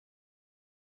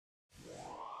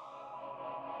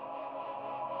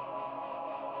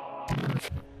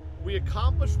We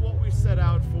accomplished what we set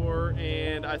out for,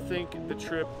 and I think the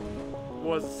trip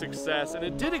was a success. And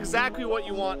it did exactly what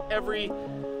you want every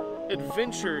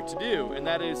adventure to do, and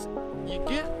that is you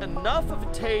get enough of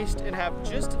a taste and have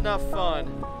just enough fun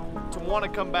to want to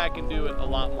come back and do it a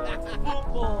lot more.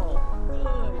 Football.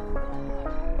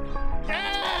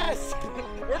 Yes!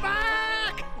 We're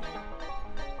back!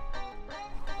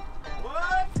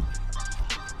 What?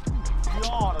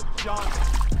 God, a giant.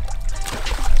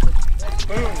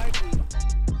 Boom.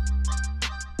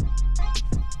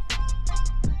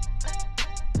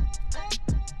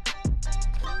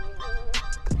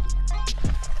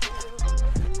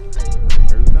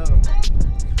 There's another one.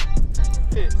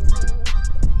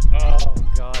 Oh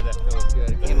God, that feels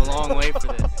good. I came a long way for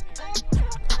this.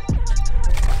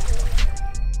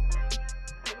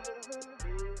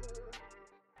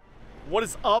 What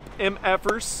is up,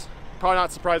 MFers? Probably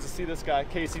not surprised to see this guy,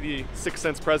 Casey, the 6th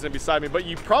Sense president beside me, but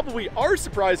you probably are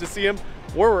surprised to see him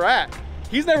where we're at.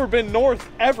 He's never been north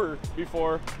ever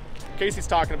before. Casey's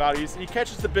talking about it. He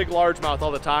catches the big largemouth all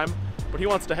the time, but he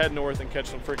wants to head north and catch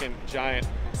some freaking giant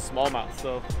smallmouth.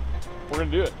 So we're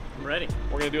gonna do it. I'm ready.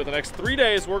 We're gonna do it the next 3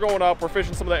 days. We're going up, we're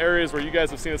fishing some of the areas where you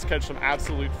guys have seen us catch some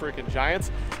absolute freaking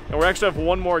giants. And we actually have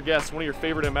one more guest, one of your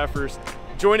favorite MFers,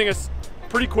 joining us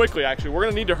pretty quickly actually. We're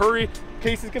gonna need to hurry.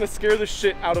 Casey's gonna scare the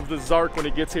shit out of the Zark when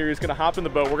he gets here. He's gonna hop in the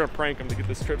boat. We're gonna prank him to get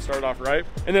this trip started off right.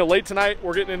 And then late tonight,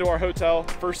 we're getting into our hotel.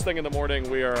 First thing in the morning,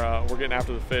 we're getting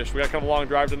after the fish. We got kind of a long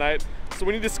drive tonight, so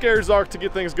we need to scare Zark to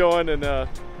get things going, and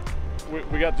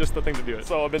we got just the thing to do it.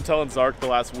 So I've been telling Zark the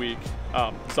last week.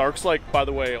 Zark's like, by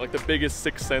the way, like the biggest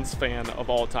 6th Sense fan of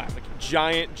all time. Like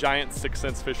giant 6th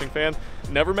Sense fishing fan.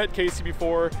 Never met Casey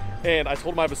before, and I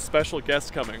told him I have a special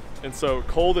guest coming. And so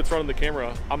Cole that's running the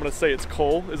camera, I'm gonna say it's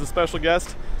Cole is a special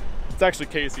guest. It's actually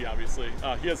Casey, obviously.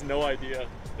 He has no idea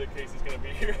that Casey's gonna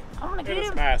be here in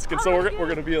his mask. And so we're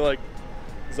gonna be like,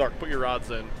 Zark, put your rods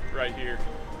in right here.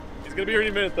 He's gonna be here in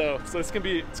a minute though, so it's gonna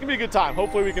be a good time.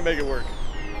 Hopefully we can make it work.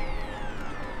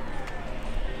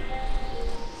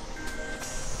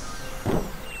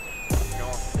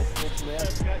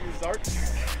 Got your Zark.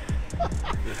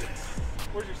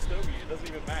 Where's your stogie? It doesn't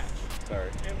even match. Sorry.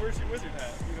 And where's your wizard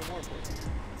hat? Even more important.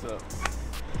 What's up?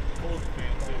 Cole's a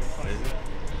fan too. Funny to see that.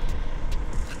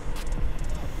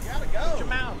 You gotta go. Get your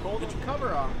mouth. Cole, get your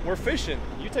cover off. We're fishing.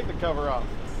 You take the cover off.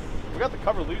 We got the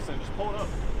cover loose and just pull it up.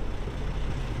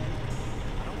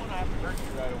 I don't want to have to hurt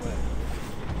you right away.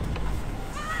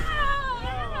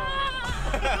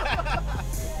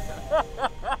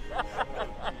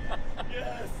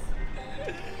 Yes.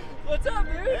 What's up,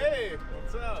 dude? Hey,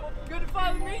 what's up? Good to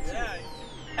finally meet you. Yeah.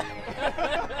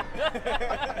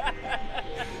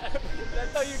 Did I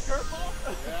throw you a curveball?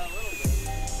 Yeah, a little bit.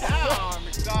 Now I'm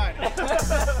excited.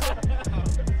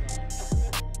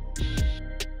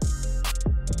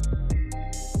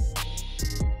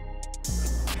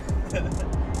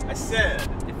 I said,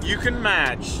 if you can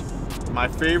match my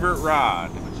favorite rod,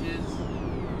 Which is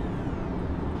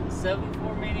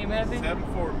 7.4 medium heavy?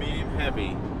 7.4 medium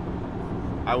heavy,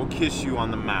 I will kiss you on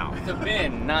the mouth. To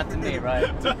Ben, not to me, right?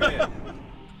 To Ben.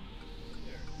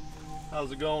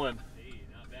 How's it going? Hey,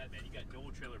 not bad, man. You got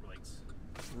no trailer brakes.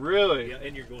 Really? Yeah,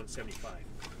 and you're going 75.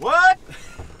 What?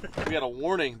 We got a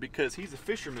warning because he's a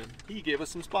fisherman. He gave us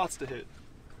some spots to hit.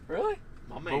 Really?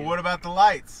 My man. But what about the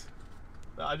lights?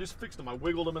 I just fixed them. I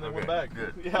wiggled them and they Okay, went back.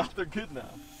 good. Yeah, they're good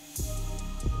now.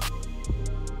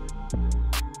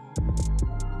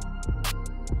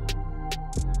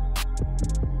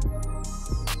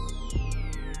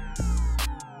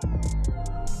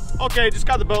 Okay, just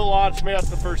got the boat launched, made it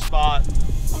to the first spot.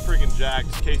 I'm freaking jacked.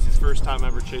 It's Casey's first time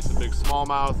ever chasing big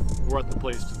smallmouth. We're at the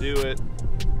place to do it.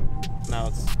 Now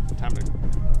it's time to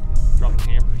drop the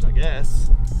hammers, I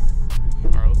guess. All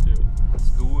right, let's do it. Let's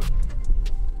do it.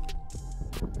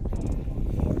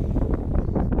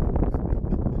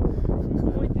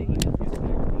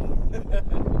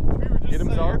 Get him,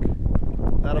 Zark.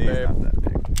 That'll He's babe. not that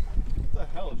big. What the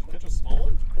hell? Did you catch a small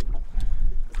one?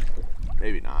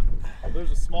 Maybe not.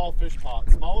 There's a small fish pot.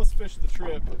 Smallest fish of the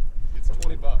trip. It's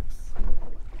 20 bucks.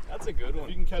 That's a good one.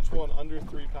 You can catch one under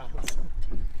 3 pounds.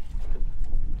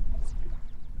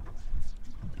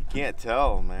 You can't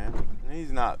tell, man.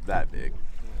 He's not that big.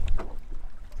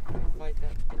 Fight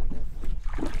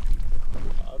that.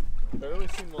 I've barely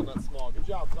seen one that small. Good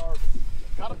job, Zark.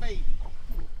 Got a baby.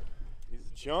 He's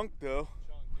a chunk, though.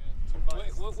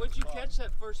 Wait, what'd you catch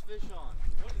that first fish on?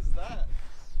 What is that?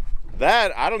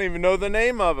 That, I don't even know the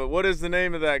name of it. What is the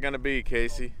name of that going to be,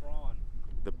 Casey? Prawn.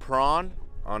 The prawn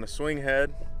on a swing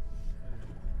head.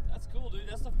 That's cool, dude.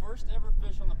 That's the first ever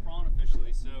fish on the prawn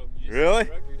officially. So you just Really?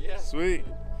 set the record. Yeah. Sweet.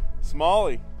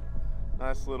 Smalley.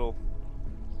 Nice little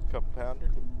couple pounder.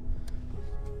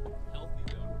 Healthy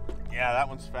though. Yeah, that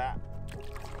one's fat.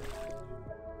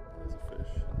 There's a fish.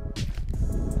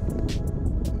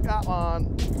 Got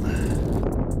one.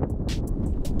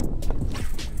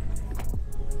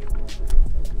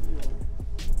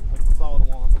 That's a solid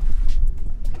one.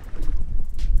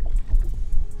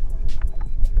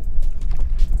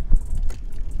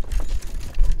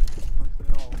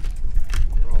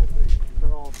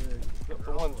 They're all big. Except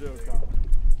for one Joe caught.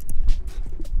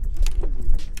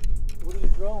 What are you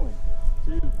throwing?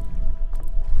 Dude.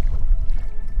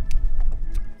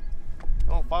 I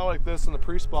don't fly like this in the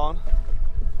pre-spawn.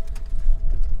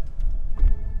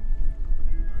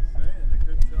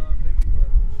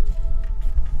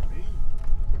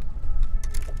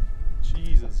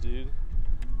 Jesus, dude.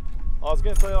 I was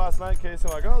gonna tell you last night, Casey,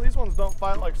 I'm like, oh, these ones don't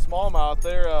fight like smallmouth.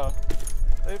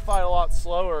 They fight a lot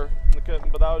slower,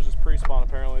 but that was just pre-spawn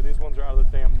apparently. These ones are out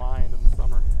of their damn mind in the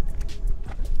summer.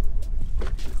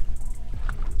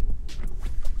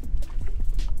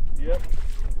 Yep,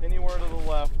 anywhere to the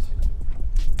left.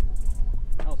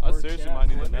 I seriously might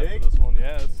need a net for this one.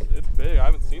 Yeah, it's big. I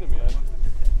haven't seen him yet.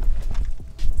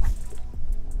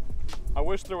 I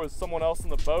wish there was someone else in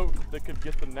the boat that could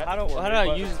get the net. How do for me,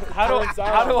 I use?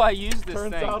 How do I use this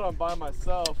thing? Turns out I'm by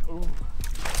myself. Ooh.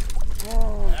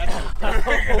 Look at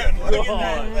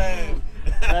that.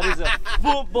 That is a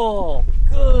football.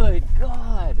 Good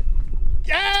God.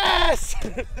 Yes!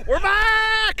 We're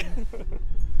back!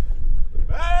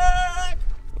 Back!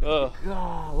 Ugh.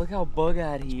 God, look how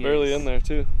bug-eyed he is. Barely in there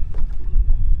too.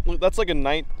 Look, that's like a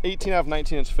 18.5,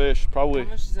 19-inch fish, probably. How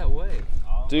much does that weigh?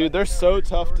 Dude, they're so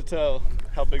tough to tell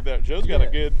how big that. Joe's got a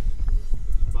good.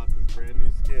 Bought this brand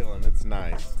new scale and it's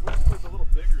nice. It's a little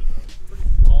bigger though. It's pretty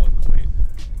small and clean.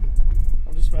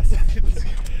 I'm just fascinated.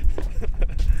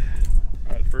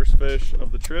 All right, first fish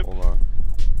of the trip. Hold on.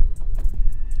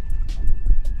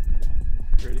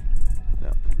 Ready?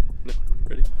 No. No.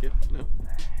 Ready? Yep. No.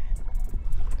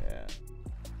 Yeah.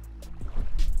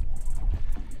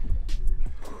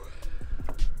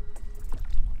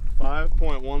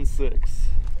 .16.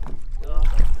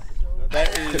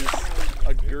 That is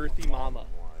a girthy mama.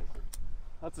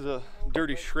 That's a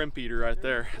dirty shrimp eater right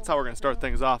there. That's how we're gonna start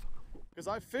things off. Because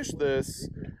I fish this,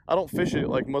 I don't fish it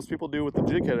like most people do with the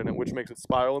jig head in it, which makes it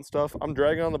spiral and stuff. I'm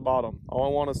dragging on the bottom. All I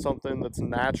want is something that's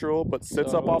natural, but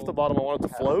sits up off the bottom. I want it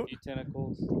to float. Has a few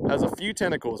tentacles. Has a few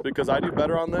tentacles, because I do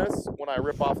better on this when I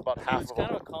rip off about half It's of them.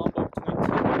 kind of a combo between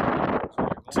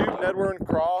Tube, Nedward, and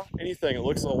craw, anything. It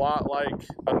looks a lot like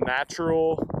a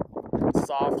natural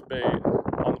soft bait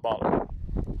on the bottom.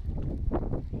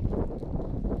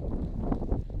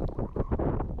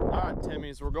 All right,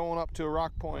 Timmy's, we're going up to a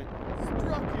rock point.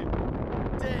 Struck it.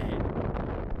 Dead.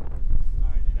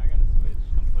 Alright, dude, I gotta switch.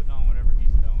 I'm putting on whatever he's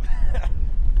throwing.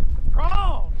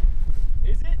 Prawn!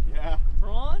 Is it? Yeah.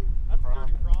 Prawn? That's Prawn.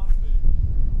 dirty prawn fish.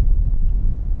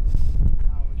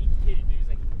 Oh, when he hit it, dude, he's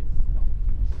like, he hit his stomach.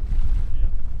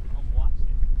 Yeah. I'm watching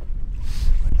it.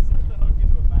 Like you set the hook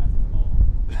into a basketball.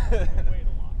 It weighed a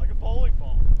lot. Like a bowling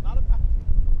ball. Not a basketball.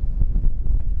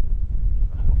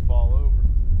 I'm gonna fall over.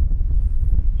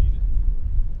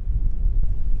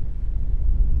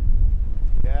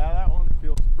 Yeah, that one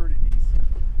feels pretty decent.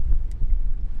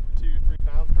 2-3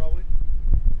 pounds probably.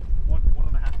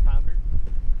 1.5 pounder.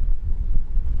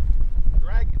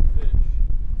 Dragonfish.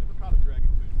 Never caught a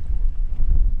dragonfish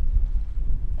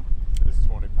before. This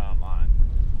 20-pound line.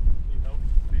 Need help?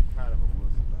 Be kind of a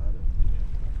wuss about it.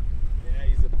 Yeah,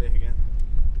 he's a big one.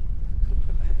 He's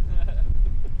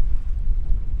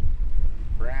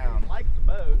brown. Like the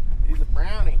boat. He's a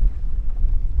brownie.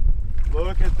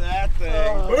 Look at that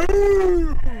thing.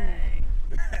 Boom!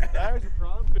 There's a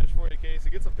prawn fish for you, Casey.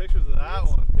 Get some pictures of that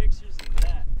one. Pictures of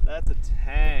that. That's a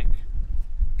tank.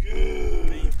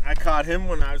 Good. I caught him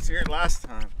when I was here last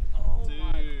time. Oh Dude,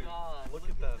 my God. look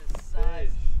at that this size.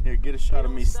 fish. Here, get a shot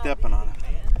of me stepping on it.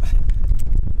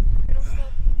 They don't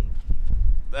stop eating.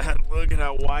 Look at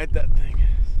how wide that thing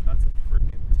is. That's a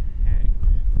freaking tank,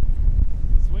 dude.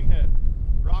 Swinghead,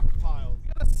 rock pile.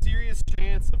 Got a serious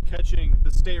chance of catching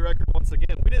the state record once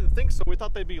again. We didn't think so. We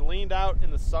thought they'd be leaned out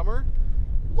in the summer.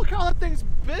 Look how that thing's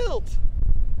built.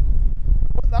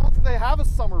 I don't think they have a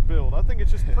summer build. I think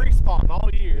it's just pre-spawn all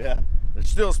year. Yeah, they're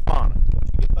still spawning. What'd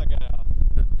you get that guy out?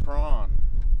 The prawn.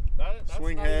 That's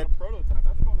Swing not even head. a prototype.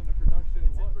 That's going into production.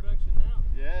 It's in production now.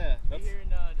 Yeah. Be That's here in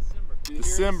December.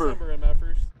 December. December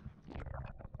MFers.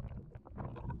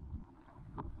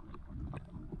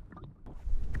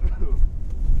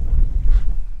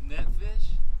 Net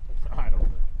fish? I don't know.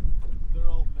 They're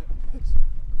all net fish.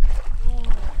 Oh.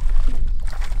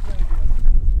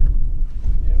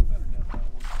 Yeah, we better net that one.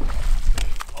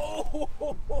 Oh,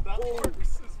 That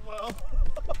works as well.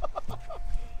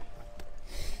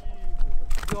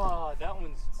 God, that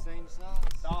one's the same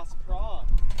size. Das prawn.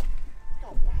 Look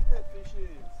how fat that fish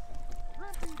is.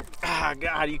 Ah,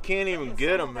 God, you can't even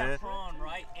get them, man. Prawn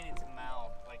right in its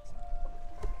mouth. Like,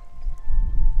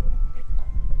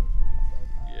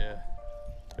 yeah.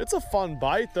 It's a fun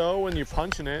bite though when you're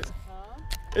punching it.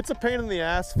 It's a pain in the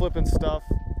ass flipping stuff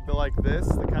like this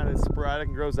that kind of sporadic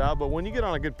and grows out, but when you get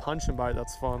on a good punching bite,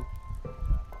 that's fun.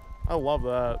 I love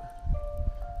that.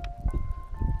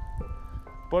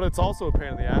 But it's also a pain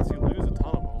in the ass. You lose a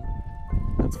ton of them.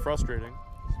 That's frustrating.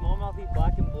 smallmouth eat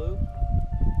black and blue?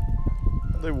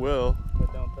 They will.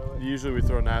 But don't throw it. Usually we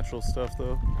throw natural stuff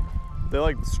though. They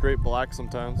like straight black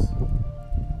sometimes.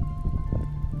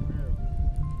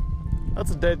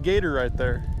 That's a dead gator right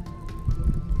there.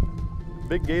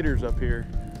 Big gators up here.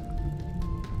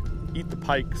 Eat the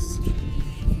pikes.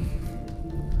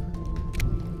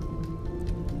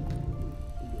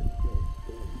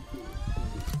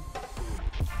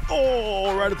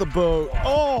 Oh, right at the boat.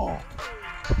 Oh!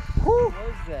 Whew. What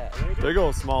is that? There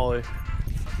goes Smalley.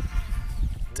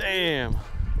 Damn.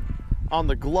 On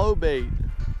the glow bait.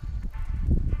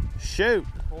 Shoot.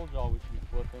 I told y'all we should be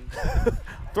flipping.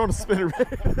 Throwing a spinner bait.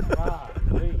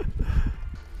 God, wait.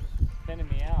 Pinning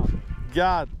me out.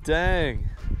 God dang.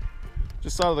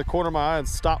 Just out of the corner of my eye and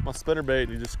stopped my spinner bait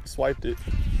and he just swiped it.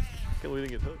 Can't believe he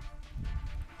didn't get hooked.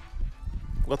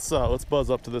 Let's buzz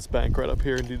up to this bank right up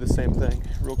here and do the same thing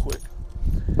real quick.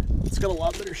 It's got a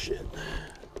lot better shit.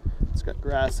 It's got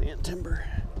grass and timber.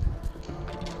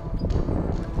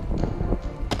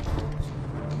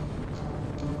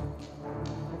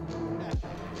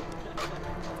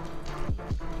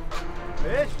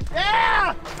 Fish?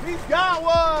 Yeah! He's got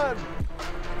one!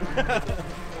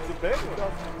 It's a big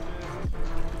one.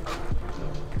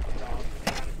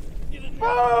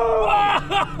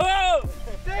 Whoa!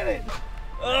 Did it!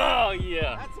 Oh,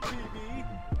 yeah. That's a PB.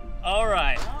 All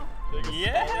right. Biggest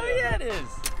Yeah, hell Smalley yeah, ever. it is.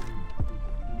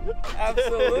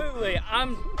 Absolutely.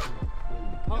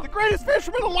 You're the greatest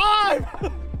fisherman alive!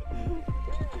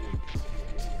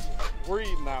 We're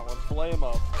eating that one. Fillet him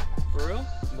up. For real?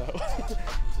 No.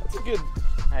 That's a good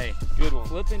Hey, one.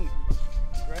 flipping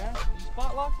grass. You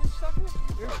spot lock this sucker?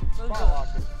 There's a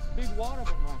big water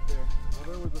one right there.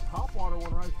 Well, there was a topwater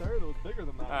one right there that was bigger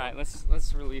than that. All right,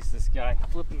 let's release this guy.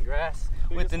 Flipping grass with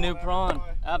Biggest the new one ever, prawn.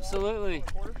 probably. Absolutely.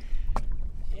 Quarter.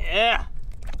 Yeah.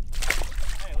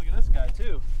 Hey, look at this guy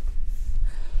too.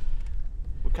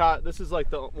 We caught. This is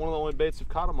like one of the only baits we've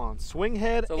caught him on. Swing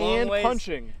head It's a long and ways.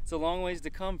 punching. It's a long ways to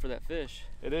come for that fish.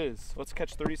 It is. Let's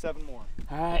catch 37 more.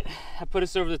 All right, I put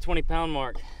us over the 20-pound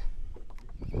mark.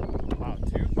 Wow,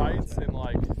 2 bites in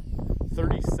like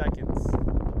 30 seconds.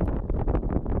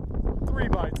 3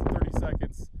 bites in 30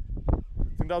 seconds. I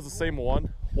think that was the same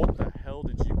one. What the hell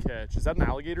did you catch? Is that an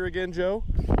alligator again, Joe?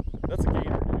 That's a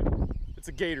gator, dude. It's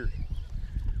a gator.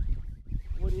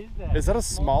 What is that? Is that a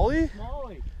Smalley?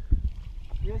 Smalley.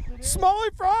 Yes, it is. Smalley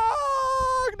frog!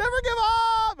 Never give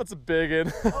up! That's a big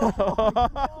one.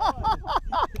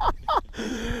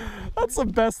 That's the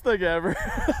best thing ever.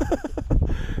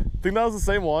 Think that was the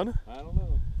same one? I don't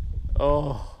know.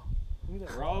 Oh. Look at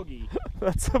that froggy.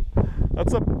 That's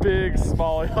a big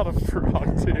Smalley on a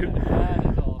frog, dude. That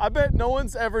is awesome. I bet no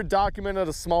one's ever documented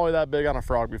a Smalley that big on a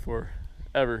frog before.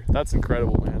 Ever. That's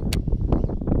incredible, man.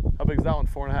 How big is that one?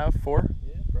 4.5? 4?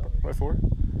 Yeah, probably. By 4?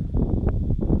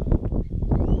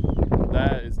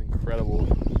 That is incredible.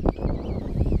 Well,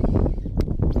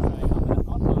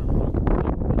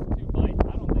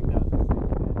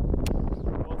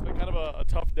 it's been kind of a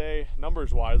tough day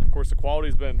numbers-wise. Of course, the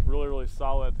quality's been really, really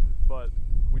solid, but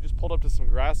we just pulled up to some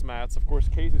grass mats. Of course,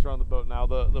 Casey's around the boat now.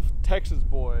 The Texas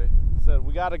boy said,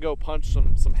 we got to go punch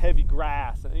some heavy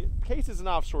grass. And Casey's an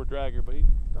offshore dragger, but he's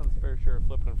done his fair share of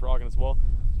flipping and frogging as well.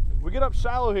 We get up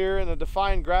shallow here in a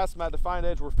defined grass mat, defined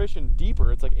edge. We're fishing deeper.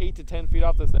 It's like 8 to 10 feet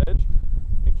off this edge.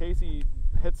 And Casey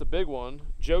hits a big one.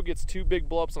 Joe gets 2 big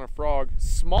blow-ups on a frog.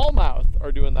 Smallmouth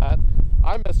are doing that.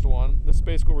 I missed one. This is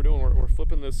basically what we're doing. We're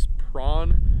flipping this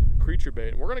prawn creature bait.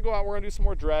 And we're gonna go out, we're gonna do some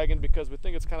more dragging because we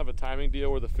think it's kind of a timing deal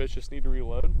where the fish just need to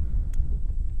reload.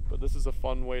 But this is a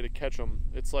fun way to catch them.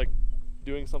 It's like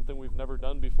doing something we've never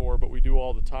done before, but we do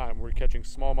all the time. We're catching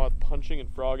smallmouth, punching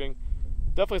and frogging.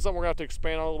 Definitely something we're gonna have to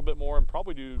expand on a little bit more and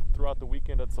probably do throughout the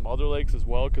weekend at some other lakes as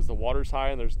well because the water's high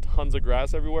and there's tons of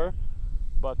grass everywhere.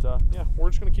 But yeah, we're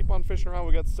just gonna keep on fishing around.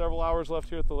 We got several hours left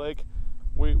here at the lake.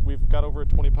 We've got over a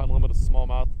 20-pound limit of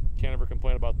smallmouth. Can't ever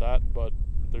complain about that, but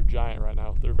they're giant right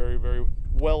now. They're very, very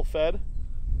well fed.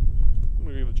 I'm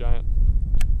gonna give it a giant.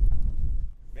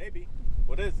 Maybe.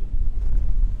 What is it?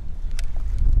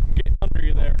 I'm getting under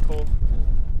you there, Cole.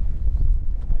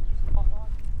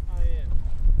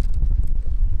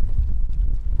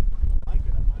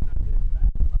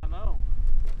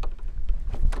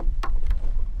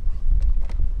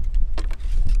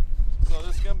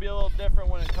 different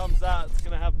when it comes out. It's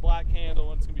gonna have black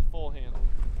handle and it's gonna be full handle.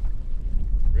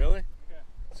 Really? Okay.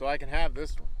 So I can have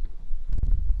this one.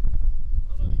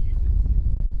 I don't know how to use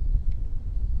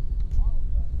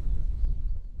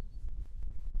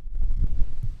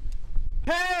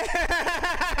it. Hey!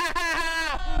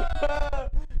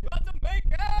 About to make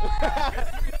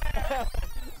out!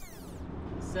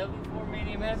 7.4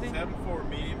 medium heavy? 7.4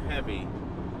 medium heavy.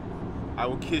 I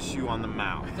will kiss you on the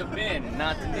mouth. To Ben,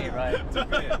 not to me, right? To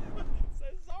Ben. It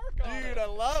says Zark on Dude, it. I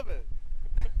love it.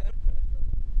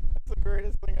 That's the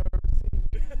greatest thing I've ever seen.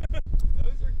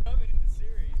 Those are coming in the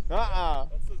series.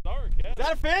 That's the Zark, yeah. Is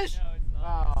that a fish? No, it's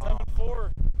not. Oh.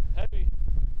 7.4 heavy.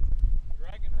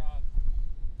 Dragon rod.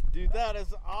 Dude, that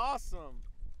is awesome.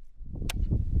 I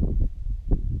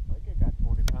think I got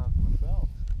 20 pounds myself.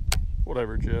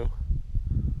 Whatever, Joe.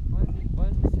 Why does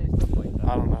it say stuff like that?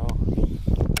 I don't know.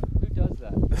 Who does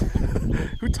that?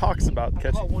 Who talks about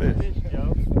catching fish?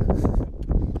 Joe.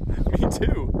 Me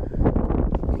too.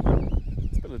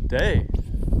 It's been a day.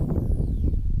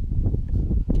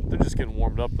 They're just getting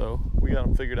warmed up though. We got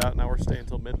them figured out. Now we're staying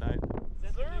until midnight. Is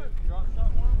that the new drop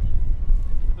shot one?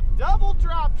 The double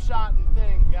drop shotting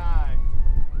thing, guy.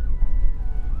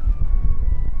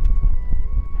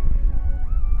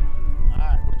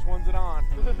 Alright, which one's it on?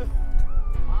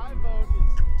 My vote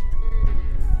is 2.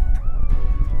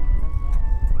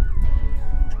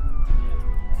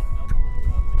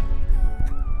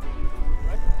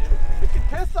 Look at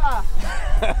Tessa!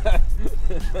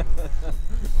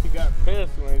 He got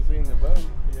pissed when he seen the boat.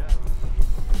 Yeah.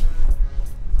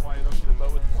 That's why you don't get a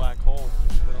boat with a black hole.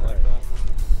 They don't like that.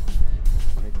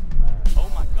 Oh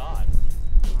my god.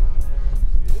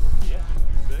 Yeah.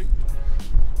 Big.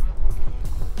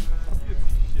 You can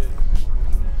see shit.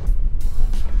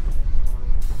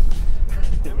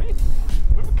 Jimmy?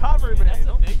 We haven't caught very many. That's a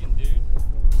big one, dude.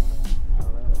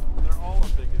 They're all a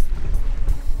biggest.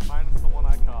 Minus the one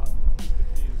I caught.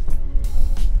 Confused.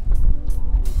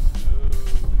 Ooh,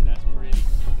 that's pretty.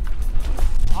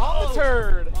 On the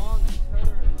turd! On the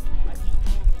turd.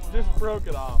 I Just broke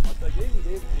it off. I gave you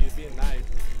David to you being nice.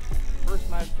 First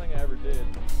nice thing I ever did.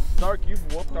 Zark, you've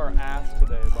whooped our ass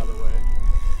today, by the way.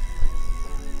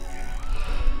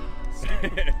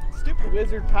 Stupid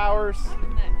wizard powers.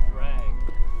 that drag.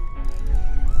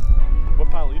 What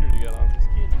pound leader do you get on? This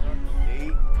kid's dark.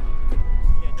 8.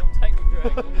 Yeah, don't take the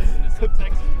drag. Don't listen to some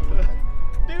Texas boy.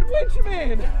 Dude, winch him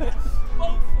in!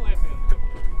 Boat flip him.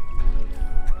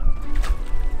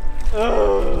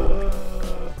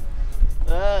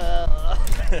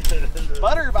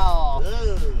 Butterball.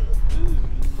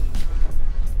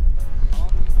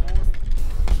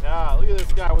 Yeah, look at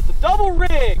this guy with the double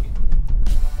rig.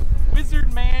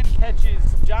 Wizard man catches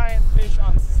giant fish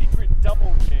on secret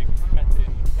double rig method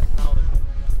technology.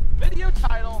 Video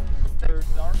title: Third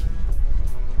Dark.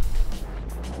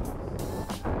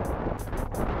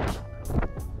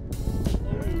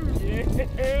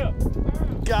 Yeah.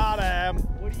 Got him.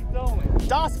 What are you doing?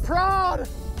 Das Prawn.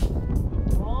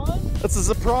 Prawn? This is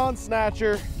a prawn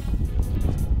snatcher.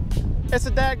 It's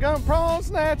a dadgum prawn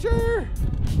snatcher.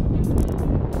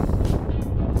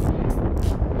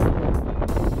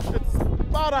 It's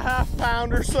about a half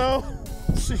pound or so.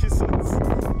 Jesus. This is a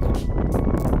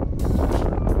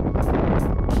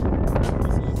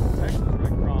Texas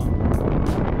rig prawn.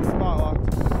 Spot locked.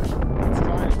 It's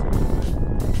trying to.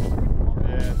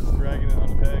 Yeah, it's dragging it on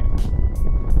the peg.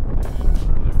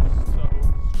 Dude, they're so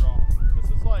strong. This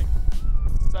is like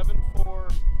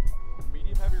 7.4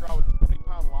 medium heavy rod with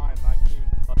 20-pound line, and I can't even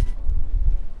touch it.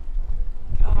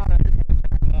 God,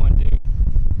 come on, dude.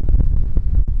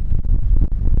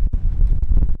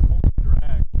 Holy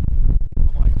drag.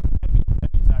 I'm like, heavy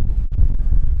tackle.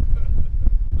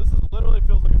 This is literally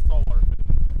feels like a saltwater fish.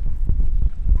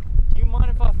 Do you mind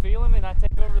if I feel him and I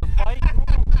take over the fight?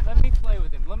 Let me play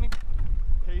with him. Let me.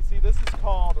 Casey, this is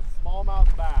called a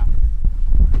smallmouth bass.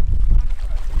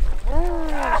 Oh,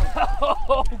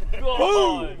 God.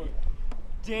 Boom!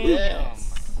 Damn.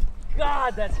 Yes.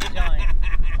 God, that's a giant.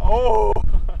 Oh!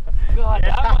 God,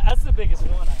 Yeah. that's the biggest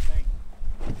one, I think.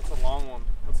 It's a long one.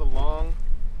 It's a long,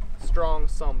 strong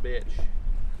sumbitch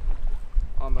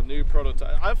on the new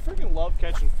prototype. I freaking love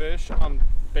catching fish on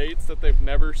baits that they've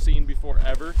never seen before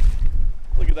ever.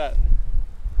 Look at that.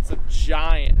 It's a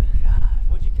giant. God,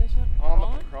 what'd you catch that? On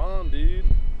Prawn? the prawn, dude.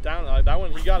 Down, that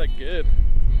one, he got it good.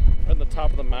 Right in the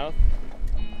top of the mouth.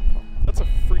 That's a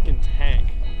freaking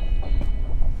tank.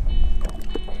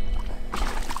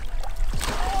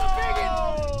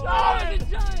 Oh, it's a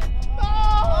giant. Oh!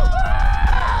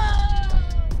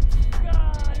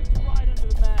 God, it's right under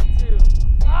the mat, too.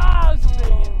 Ah, it was a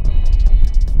big one.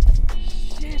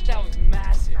 Shit, that was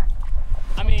massive.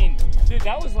 I mean, Dude,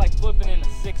 that was like flipping in a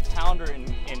 6-pounder in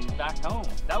back home.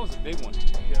 That was a big one.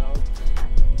 Yeah.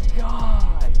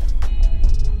 God.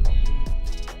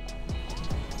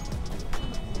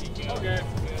 Okay.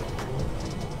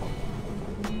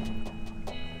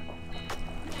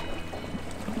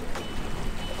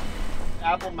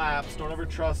 Apple Maps. Don't ever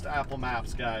trust Apple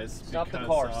Maps, guys. Stop the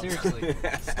because, car, seriously.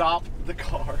 Stop the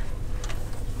car.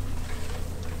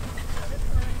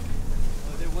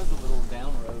 There was a little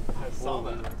down road. I saw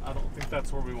that. I don't think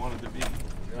that's where we wanted to be.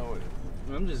 No,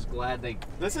 I'm just glad they.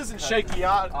 This isn't shaky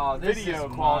yacht this video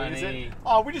is quality, is money. it?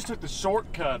 Oh, we just took the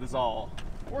shortcut is all.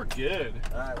 We're good.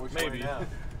 all right, which Maybe. way now?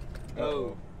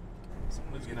 Oh.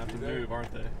 Someone's gonna have to move,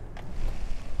 aren't they?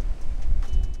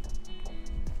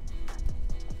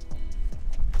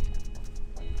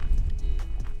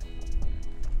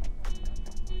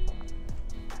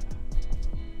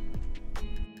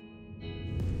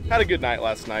 Had a good night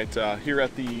last night here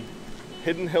at the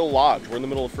Hidden Hill Lodge. We're in the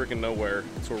middle of freaking nowhere.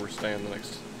 That's where we're staying the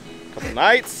next couple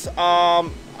nights.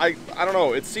 I don't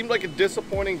know. It seemed like a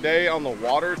disappointing day on the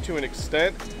water to an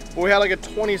extent, but we had like a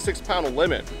 26-pound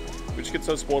limit. We just get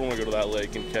so spoiled when we go to that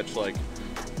lake and catch like,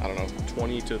 I don't know,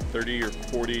 20 to 30 or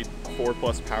 44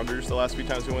 plus pounders the last few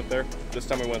times we went there. This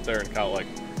time we went there and caught like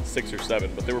 6 or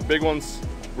 7, but they were big ones,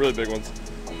 really big ones.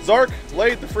 Zark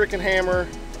laid the freaking hammer,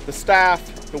 the staff,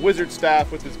 the wizard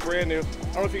staff with his brand new, I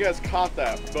don't know if you guys caught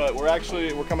that, but we're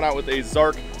coming out with a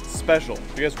Zark special.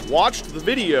 If you guys watched the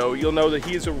video, you'll know that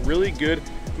he's a really good,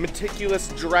 meticulous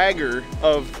dragger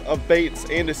of baits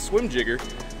and a swim jigger.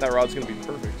 That rod's gonna be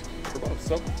perfect for both.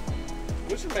 So,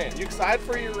 Wizard Man, you excited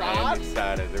for your rod? I am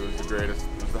excited. It was the greatest.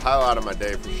 It was the highlight of my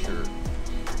day for sure.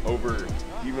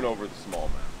 Even over the smallmouth.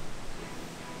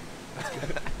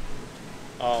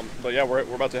 But yeah, we're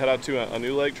about to head out to a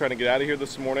new lake, trying to get out of here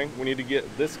this morning. We need to get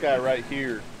this guy right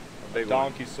here, a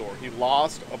donkey sore. He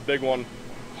lost a big one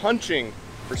punching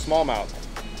for smallmouth.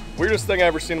 Weirdest thing I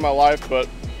ever seen in my life, but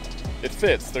it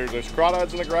fits. There's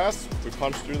crawdads in the grass. We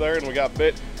punched through there and we got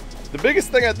bit. The biggest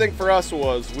thing I think for us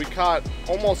was we caught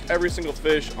almost every single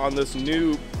fish on this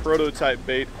new prototype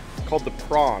bait called the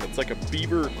prawn. It's like a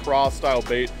beaver craw style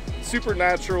bait. Super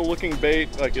natural looking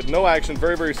bait, like no action,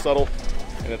 very, very subtle.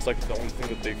 And it's like the only thing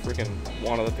that they freaking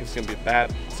want. That thing's gonna be a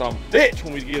bad some bitch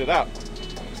when we get it out.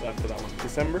 So after that one,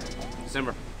 December.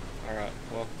 All right,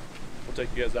 well, we'll take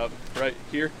you guys out right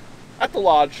here at the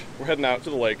lodge. We're heading out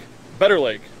to the lake, better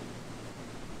lake,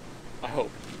 I hope.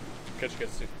 Catch you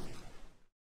guys soon.